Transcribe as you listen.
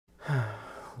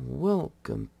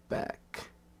Welcome back.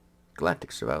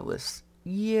 Galactic Survivalists.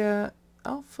 Yeah,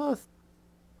 Alpha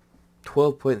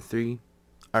 12.3,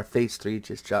 our Phase 3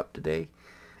 just dropped today,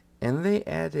 and they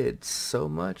added so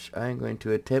much. I'm going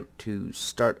to attempt to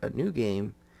start a new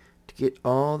game to get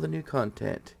all the new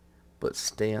content, but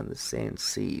stay on the same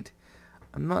seed.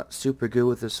 I'm not super good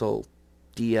with this whole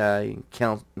DI and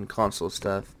count and console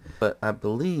stuff, but I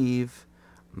believe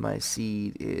my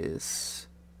seed is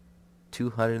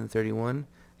 231.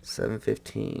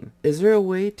 715. Is there a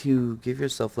way to give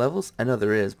yourself levels? I know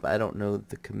there is, but I don't know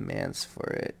the commands for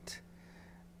it.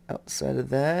 Outside of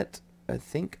that, I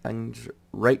think I can just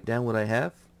write down what I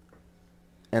have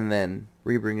and then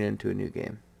rebring it into a new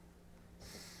game.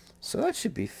 So that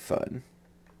should be fun.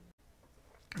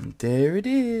 And there it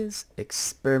is,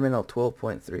 experimental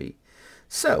 12.3.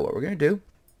 So what we're going to do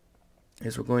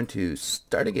is we're going to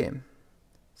start a game.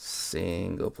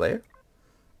 Single player.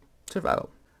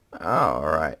 Survival.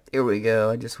 Alright, here we go.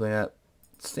 I just went up.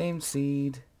 Same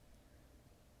seed.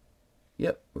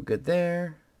 Yep, we're good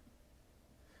there.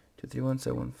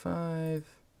 231715.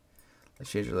 Let's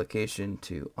change our location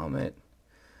to Omit.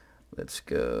 Let's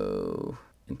go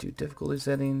into difficulty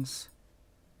settings.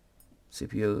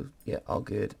 CPU, yeah, all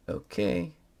good.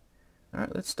 Okay.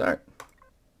 Alright, let's start.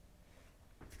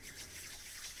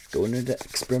 Going into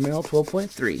experimental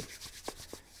 12.3.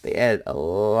 They added a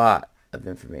lot of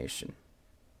information.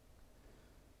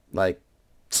 Like,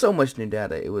 so much new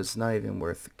data, it was not even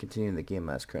worth continuing the game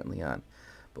I was currently on.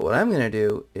 But what I'm going to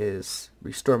do is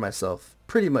restore myself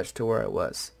pretty much to where I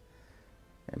was.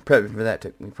 And prepping for that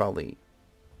took me probably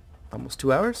almost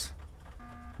 2 hours.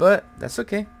 But that's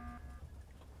okay.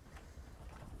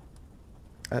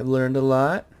 I've learned a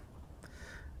lot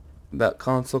about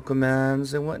console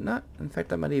commands and whatnot. In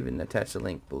fact, I might even attach a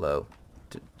link below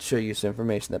to show you some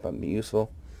information that might be useful.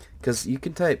 Because you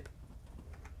can type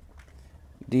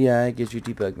DI, gives you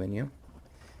debug menu.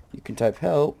 You can type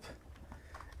help,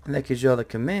 and that gives you all the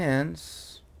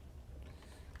commands.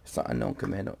 It's not unknown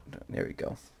command. Oh, there we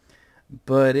go.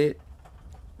 But it's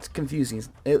confusing.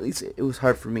 At least it was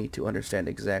hard for me to understand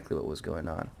exactly what was going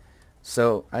on.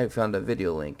 So I found a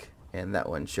video link, and that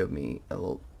one showed me a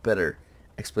little better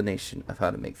explanation of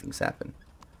how to make things happen.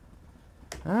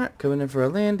 Alright, coming in for a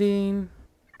landing.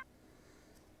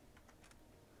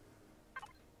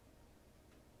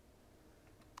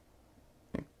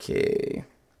 Okay.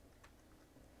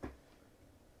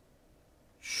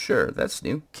 Sure, that's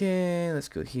new. Okay, let's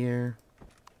go here.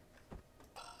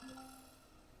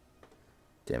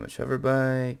 Damaged hover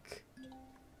bike.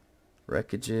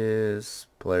 Wreckages.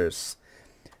 Players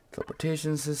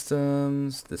teleportation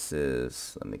systems. This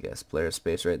is, let me guess, player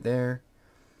space right there.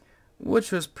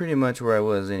 Which was pretty much where I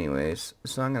was anyways.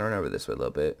 So I'm going to run over this way a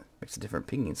little bit. Makes a different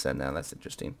pinging sound now. That's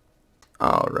interesting.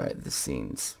 Alright, this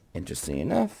seems interesting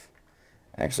enough.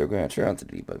 Actually, we're going to turn on the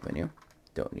debug menu.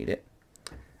 Don't need it.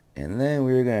 And then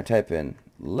we're going to type in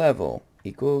level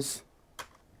equals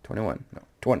 21. No,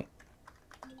 20.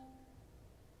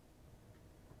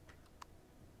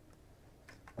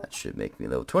 That should make me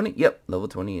level 20. Yep, level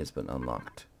 20 has been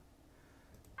unlocked.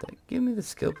 Did it give me the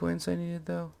skill points I needed,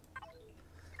 though?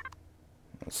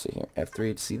 Let's see here.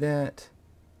 F3 to see that.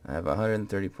 I have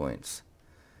 130 points.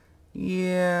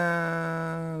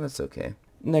 Yeah, that's okay.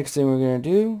 Next thing we're going to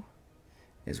do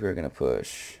is we're going to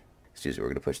push, we're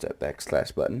going to push that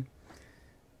backslash button,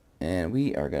 and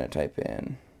we are going to type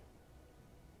in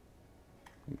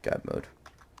God mode.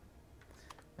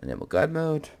 Enable God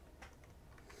mode.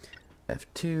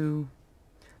 F2.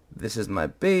 This is my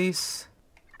base,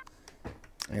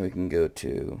 and we can go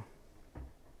to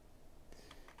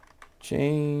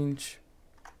change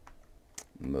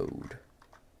mode.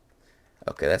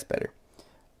 Okay, that's better.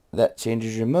 That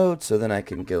changes your mode, so then I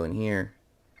can go in here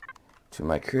to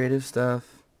my creative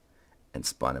stuff and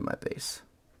spawn in my base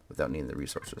without needing the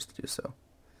resources to do so.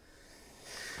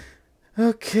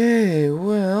 Okay,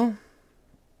 well,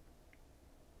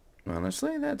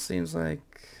 honestly, that seems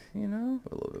like, you know,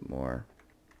 a little bit more.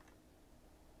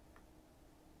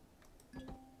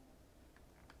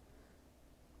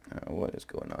 What is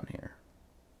going on here?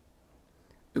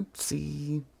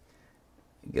 Oopsie.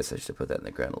 I guess I should put that in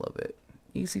the ground a little bit.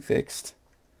 Easy fixed.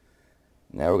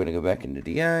 Now we're going to go back into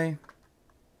DI.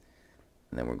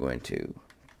 And then we're going to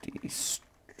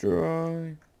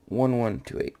destroy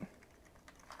 1128.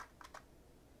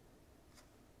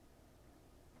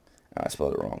 I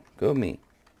spelled it wrong. Go me.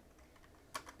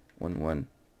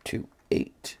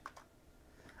 1128.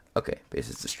 Okay, base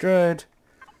is destroyed.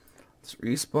 Let's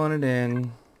respawn it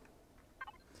in.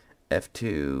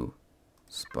 F2.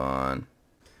 Spawn.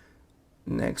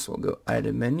 Next we'll go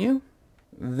item menu.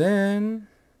 Then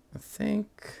I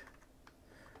think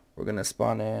we're going to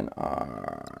spawn in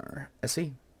our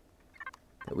SE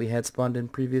that we had spawned in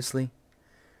previously.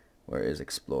 Where is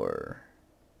Explorer?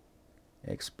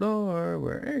 Explorer,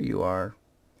 wherever you are.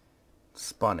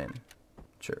 Spawn in.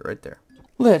 Sure, right there.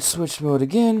 Let's switch mode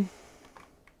again.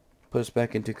 Put us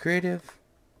back into creative.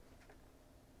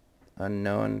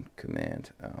 Unknown command.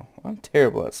 Oh, I'm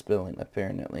terrible at spelling,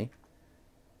 apparently.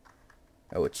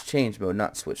 Oh, it's change mode,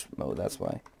 not switch mode. That's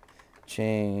why.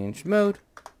 Change mode.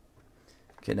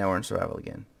 Okay, now we're in survival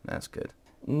again. That's good.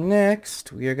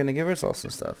 Next, we are going to give ourselves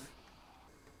some stuff.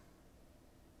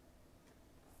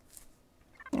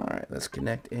 Alright, let's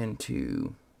connect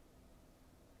into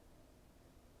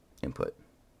input.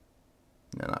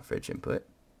 No, not fridge input.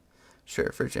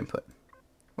 Sure, fridge input.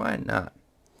 Why not?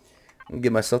 I'm gonna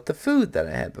give myself the food that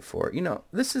I had before. You know,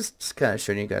 this is just kind of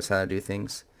showing you guys how to do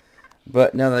things.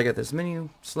 But now that I got this menu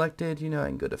selected, you know, I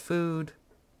can go to food.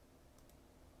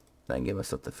 I can give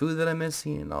myself the food that I'm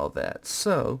missing and all that.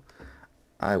 So,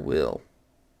 I will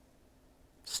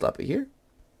slap it here,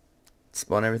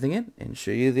 spawn everything in, and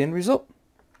show you the end result.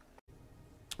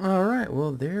 Alright,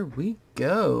 well there we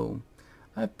go.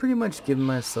 I've pretty much given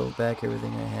myself back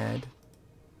everything I had.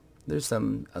 There's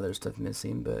some other stuff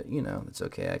missing, but you know, it's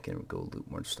okay. I can go loot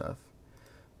more stuff.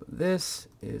 But this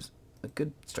is a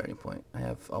good starting point. I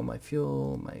have all my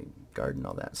fuel, my garden,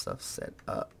 all that stuff set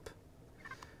up.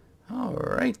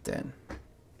 Alright then.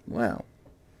 Well,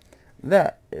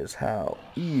 that is how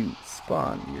you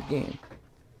spawn your game.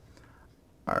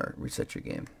 Or reset your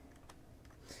game.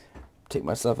 Take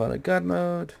myself out of God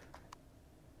mode.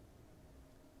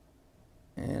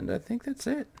 And I think that's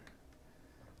it.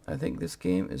 I think this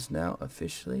game is now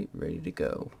officially ready to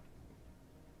go.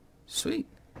 Sweet.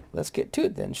 Let's get to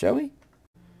it then, shall we?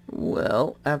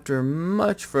 Well, after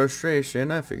much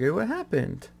frustration, I figured what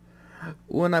happened.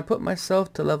 When I put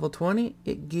myself to level 20,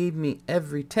 it gave me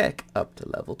every tech up to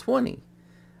level 20.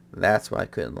 That's why I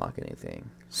couldn't unlock anything.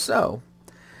 So,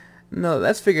 no,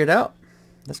 that's figured out.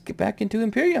 Let's get back into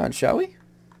Empyrion, shall we?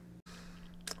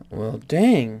 Well,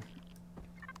 dang.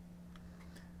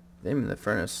 They made the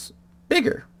furnace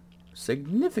bigger.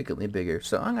 Significantly bigger.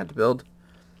 So I'm going to have to build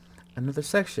another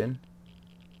section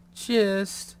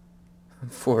just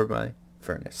for my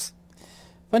furnace.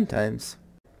 Fun times.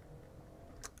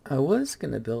 I was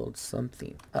going to build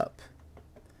something up,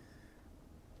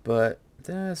 but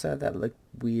then I decided that looked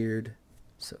weird.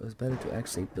 So it was better to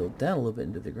actually build down a little bit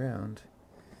into the ground.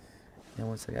 And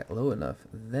once I got low enough,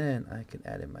 then I could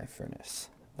add in my furnace.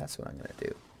 That's what I'm going to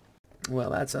do. Well,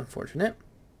 that's unfortunate.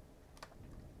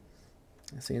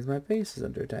 It seems my base is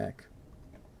under attack.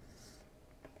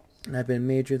 And I've been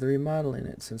majorly remodeling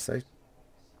it since I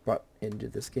bought into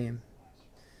this game.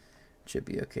 Should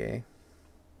be okay.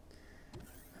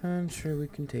 I'm sure we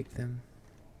can take them.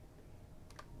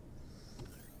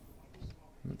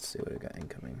 Let's see what I got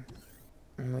incoming.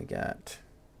 And we got...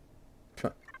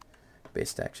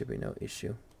 Base stack should be no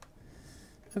issue.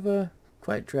 I've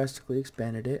quite drastically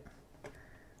expanded it.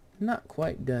 Not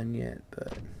quite done yet,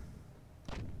 but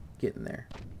getting there.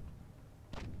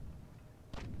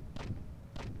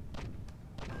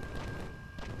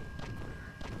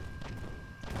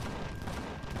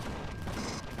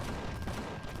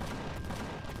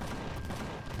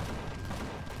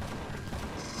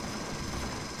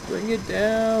 Bring it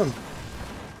down.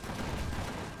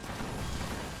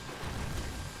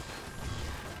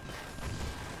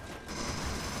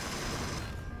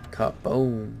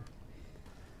 Kaboom.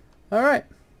 Alright,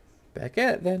 back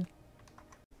at it then.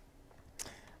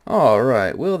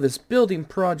 Alright, well this building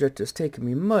project has taken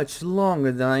me much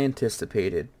longer than I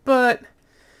anticipated, but,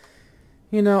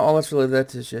 you know, all that's really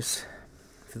left is just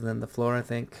fill in the floor, I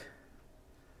think.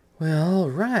 Well,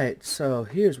 alright, so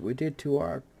here's what we did to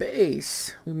our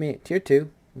base. We made it tier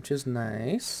 2, which is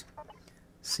nice.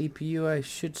 CPU, I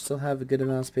should still have a good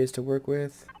amount of space to work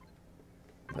with,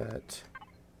 but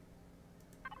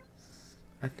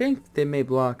I think they made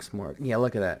blocks more. Yeah,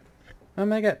 look at that.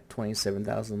 I got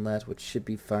 27,000 left, which should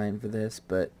be fine for this,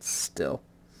 but still.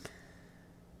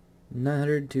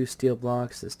 902 steel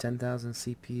blocks is 10,000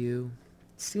 CPU.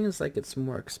 Seems like it's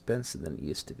more expensive than it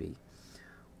used to be.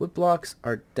 Wood blocks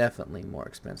are definitely more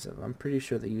expensive. I'm pretty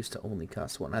sure they used to only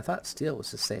cost 1. I thought steel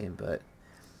was the same, but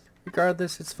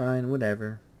regardless, it's fine,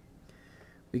 whatever.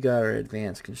 We got our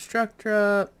advanced constructor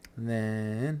up, and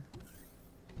then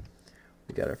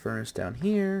we got our furnace down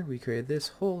here. We created this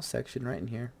whole section right in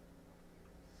here.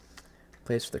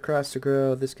 Place for the cross to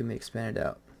grow. This can be expanded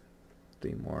out.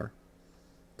 3 more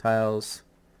tiles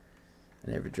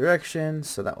in every direction,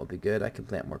 so that will be good. I can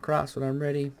plant more crops when I'm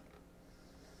ready.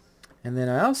 And then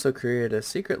I also created a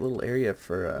secret little area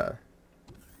for,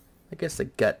 I guess, the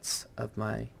guts of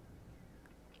my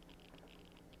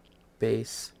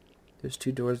base. There's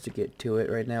 2 doors to get to it.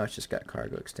 Right now it's just got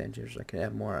cargo extensions I can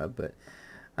have more of, but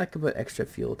I can put extra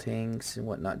fuel tanks and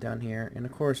whatnot down here. And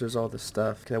of course there's all the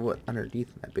stuff, because I went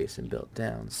underneath my base and built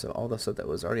down, so all the stuff that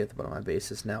was already at the bottom of my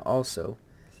base is now also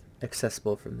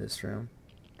accessible from this room.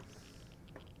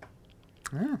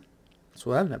 Yeah, that's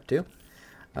what I've been up to.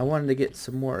 I wanted to get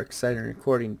some more exciting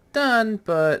recording done,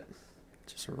 but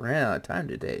just ran out of time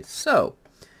today. So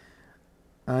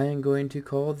I am going to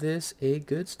call this a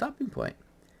good stopping point.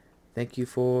 Thank you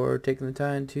for taking the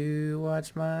time to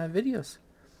watch my videos.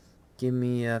 Give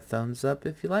me a thumbs up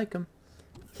if you like them.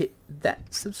 Hit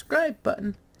that subscribe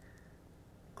button.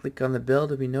 Click on the bell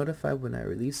to be notified when I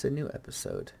release a new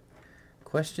episode.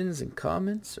 Questions and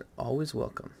comments are always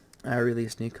welcome. I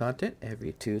release new content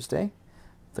every Tuesday,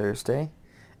 Thursday,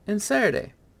 and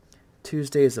Saturday.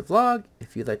 Tuesday is a vlog.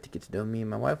 If you'd like to get to know me and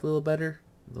my wife a little better,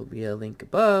 there'll be a link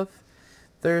above.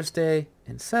 Thursday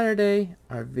and Saturday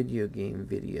are video game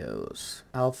videos.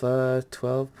 Alpha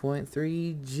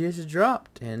 12.3 just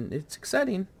dropped, and it's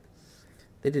exciting.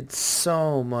 They did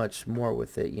so much more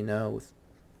with it, you know, with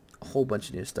a whole bunch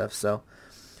of new stuff. So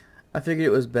I figured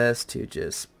it was best to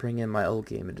just bring in my old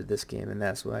game into this game, and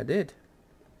that's what I did.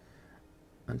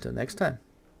 Until next time,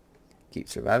 keep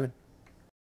surviving.